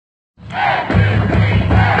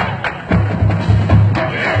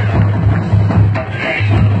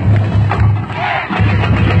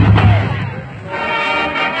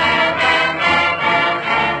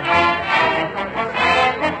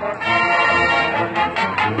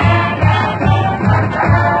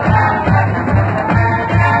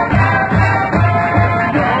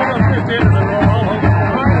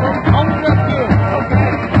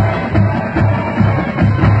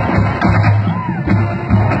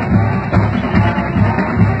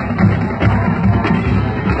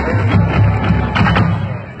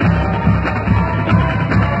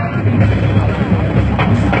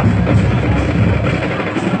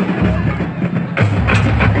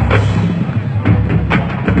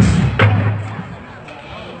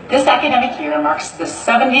academic year marks the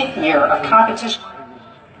 70th year of competition.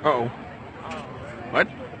 Uh-oh. What?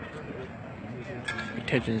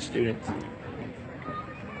 Attention students.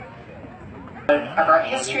 Of our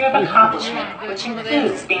history of accomplishment, which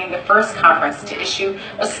includes being the first conference to issue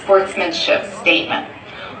a sportsmanship statement.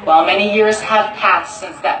 While many years have passed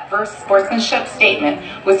since that first sportsmanship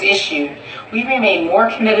statement was issued, we remain more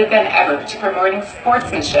committed than ever to promoting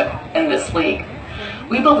sportsmanship in this league.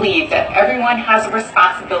 We believe that everyone has a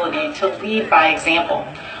responsibility to lead by example.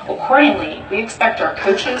 Accordingly, we expect our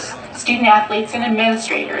coaches, student athletes, and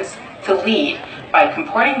administrators to lead by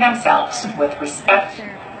comporting themselves with respect,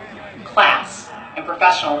 class, and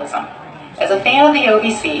professionalism. As a fan of the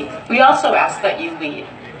OVC, we also ask that you lead.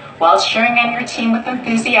 While cheering on your team with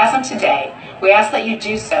enthusiasm today, we ask that you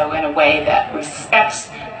do so in a way that respects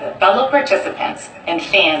the fellow participants and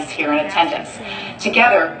fans here in attendance.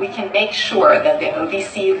 Together, we can make sure that the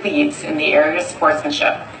OVC leads in the area of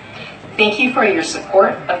sportsmanship. Thank you for your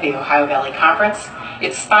support of the Ohio Valley Conference,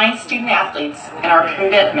 its fine student athletes, and our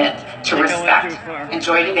commitment to respect.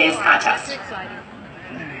 Enjoy today's contest.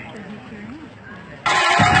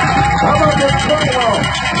 How about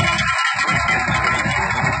this